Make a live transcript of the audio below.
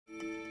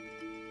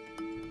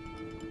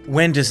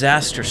When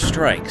disaster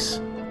strikes,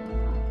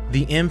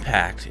 the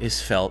impact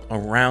is felt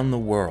around the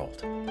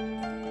world,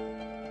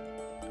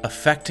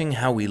 affecting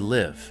how we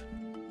live,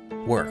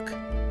 work,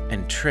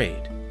 and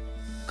trade.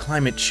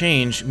 Climate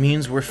change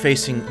means we're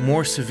facing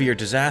more severe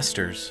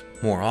disasters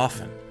more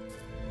often.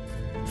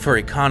 For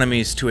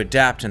economies to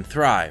adapt and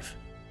thrive,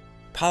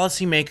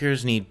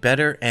 policymakers need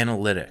better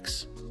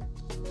analytics.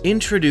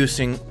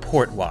 Introducing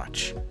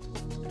PortWatch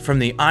from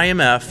the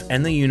IMF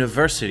and the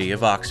University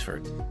of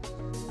Oxford.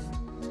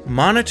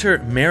 Monitor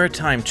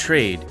maritime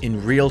trade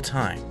in real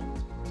time.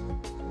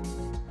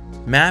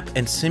 Map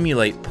and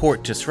simulate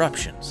port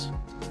disruptions.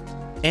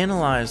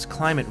 Analyze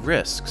climate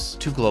risks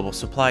to global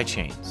supply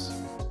chains.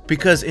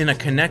 Because in a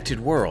connected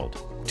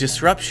world,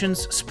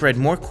 disruptions spread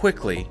more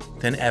quickly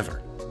than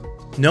ever.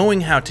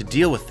 Knowing how to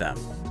deal with them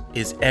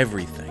is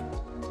everything.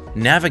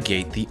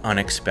 Navigate the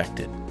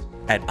unexpected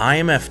at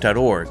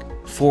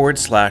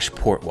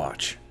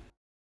imf.org/PortWatch.